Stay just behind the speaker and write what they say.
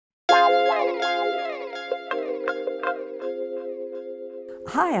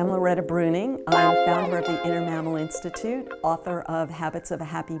Hi, I'm Loretta Breuning. I'm founder of the Inner Mammal Institute, author of Habits of a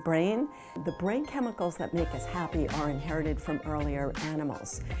Happy Brain. The brain chemicals that make us happy are inherited from earlier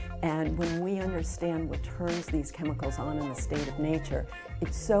animals. And when we understand what turns these chemicals on in the state of nature,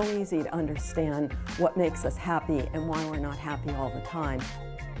 it's so easy to understand what makes us happy and why we're not happy all the time.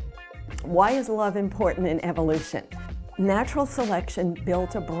 Why is love important in evolution? Natural selection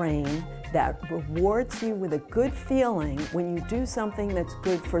built a brain that rewards you with a good feeling when you do something that's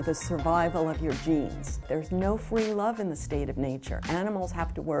good for the survival of your genes. There's no free love in the state of nature. Animals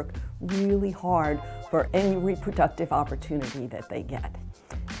have to work really hard for any reproductive opportunity that they get.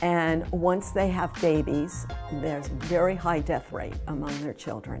 And once they have babies, there's a very high death rate among their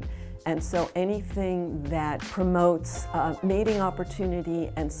children. And so anything that promotes mating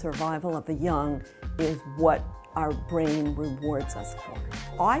opportunity and survival of the young is what our brain rewards us for.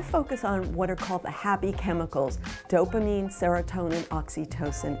 I focus on what are called the happy chemicals: dopamine, serotonin,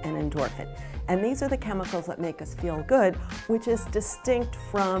 oxytocin, and endorphin. And these are the chemicals that make us feel good, which is distinct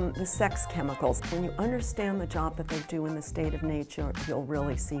from the sex chemicals. When you understand the job that they do in the state of nature, you'll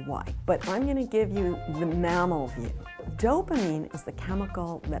really see why. But I'm going to give you the mammal view. Dopamine is the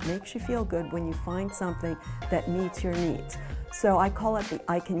chemical that makes you feel good when you find something that meets your needs. So I call it the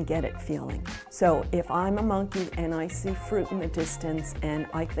I can get it feeling. So if I'm a monkey and I see fruit in the distance and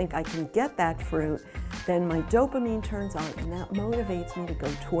I think I can get that fruit, then my dopamine turns on and that motivates me to go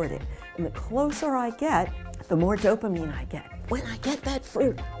toward it. And the closer I get, the more dopamine I get. When I get that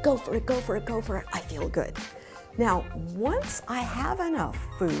fruit, go for it, go for it, go for it, I feel good. Now, once I have enough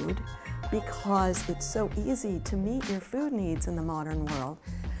food, because it's so easy to meet your food needs in the modern world,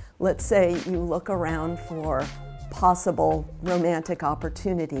 let's say you look around for possible romantic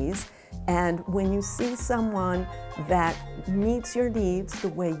opportunities, and when you see someone that meets your needs the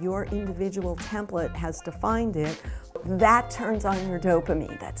way your individual template has defined it, that turns on your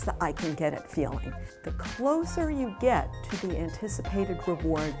dopamine. That's the I can get it feeling. The closer you get to the anticipated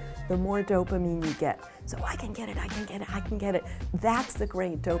reward, the more dopamine you get. So I can get it, I can get it, I can get it. That's the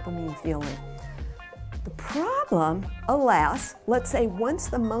great dopamine feeling. The problem, alas, let's say once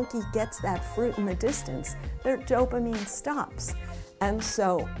the monkey gets that fruit in the distance, their dopamine stops. And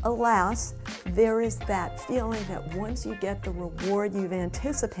so, alas, there is that feeling that once you get the reward you've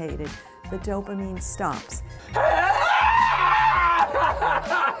anticipated, the dopamine stops.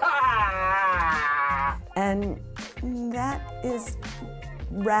 And that is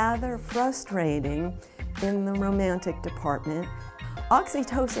rather frustrating in the romantic department.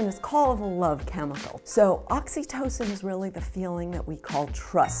 Oxytocin is called a love chemical. So oxytocin is really the feeling that we call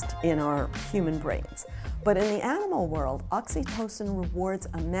trust in our human brains. But in the animal world, oxytocin rewards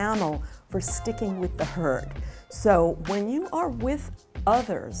a mammal for sticking with the herd. So when you are with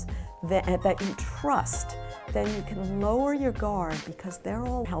others that you trust, then you can lower your guard because they're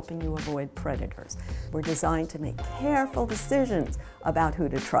all helping you avoid predators. We're designed to make careful decisions about who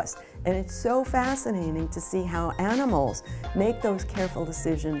to trust. And it's so fascinating to see how animals make those careful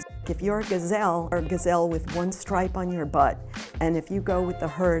decisions. If you're a gazelle, or a gazelle with one stripe on your butt, and if you go with the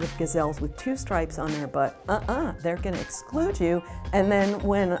herd of gazelles with two stripes on their butt, they're going to exclude you, and then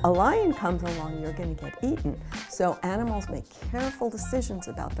when a lion comes along, you're going to get eaten. So animals make careful decisions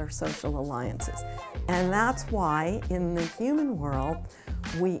about their social alliances. And that's why in the human world,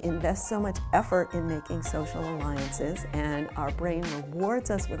 we invest so much effort in making social alliances, and our brain rewards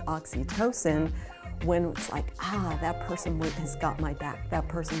us with oxytocin when it's like, that person has got my back. That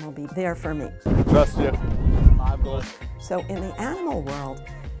person will be there for me. Trust you. I'm good. So in the animal world,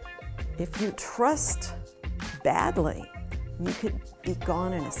 if you trust badly, you could be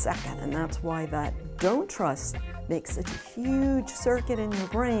gone in a second. And that's why that don't trust makes such a huge circuit in your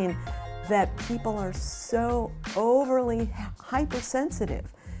brain that people are so overly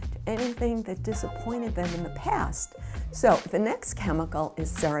hypersensitive to anything that disappointed them in the past. So the next chemical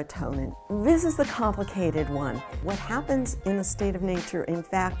is serotonin. This is the complicated one. What happens in the state of nature, in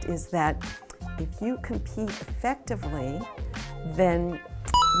fact, is that if you compete effectively, then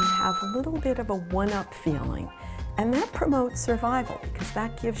you have a little bit of a one-up feeling. And that promotes survival because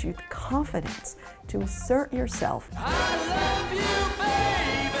that gives you the confidence to assert yourself. I love you, baby.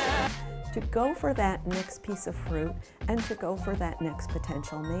 To go for that next piece of fruit and to go for that next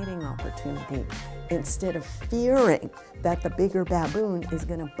potential mating opportunity instead of fearing that the bigger baboon is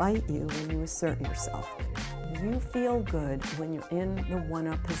going to bite you when you assert yourself. You feel good when you're in the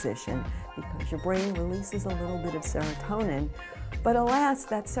one-up position because your brain releases a little bit of serotonin, but alas,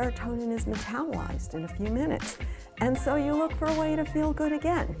 that serotonin is metabolized in a few minutes. And so you look for a way to feel good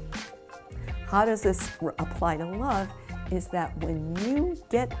again. How does this apply to love? Is that when you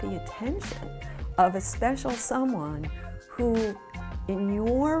get the attention of a special someone who in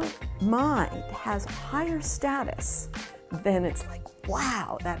your mind has higher status, then it's like,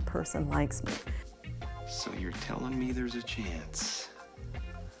 wow, that person likes me. So you're telling me there's a chance?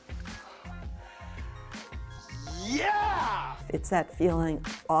 Yeah! It's that feeling,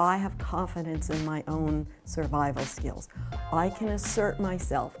 I have confidence in my own survival skills. I can assert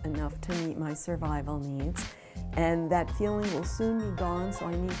myself enough to meet my survival needs, and that feeling will soon be gone, so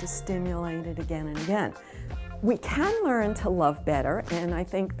I need to stimulate it again and again. We can learn to love better, and I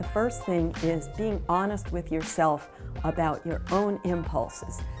think the first thing is being honest with yourself about your own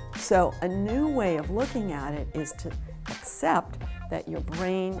impulses. So a new way of looking at it is to accept that your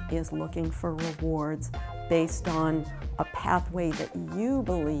brain is looking for rewards based on a pathway that you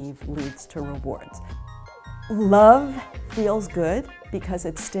believe leads to rewards. Love feels good because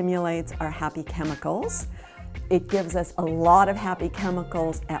it stimulates our happy chemicals. It gives us a lot of happy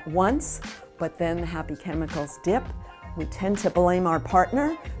chemicals at once, but then the happy chemicals dip. We tend to blame our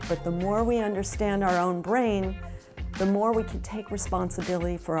partner, but the more we understand our own brain, the more we can take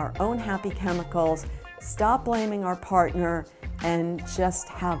responsibility for our own happy chemicals, stop blaming our partner, and just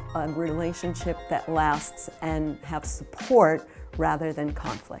have a relationship that lasts and have support rather than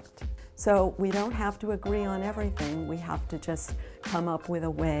conflict. So we don't have to agree on everything. We have to just come up with a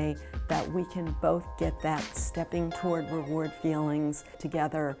way that we can both get that stepping toward reward feelings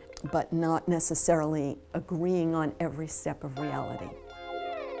together, but not necessarily agreeing on every step of reality.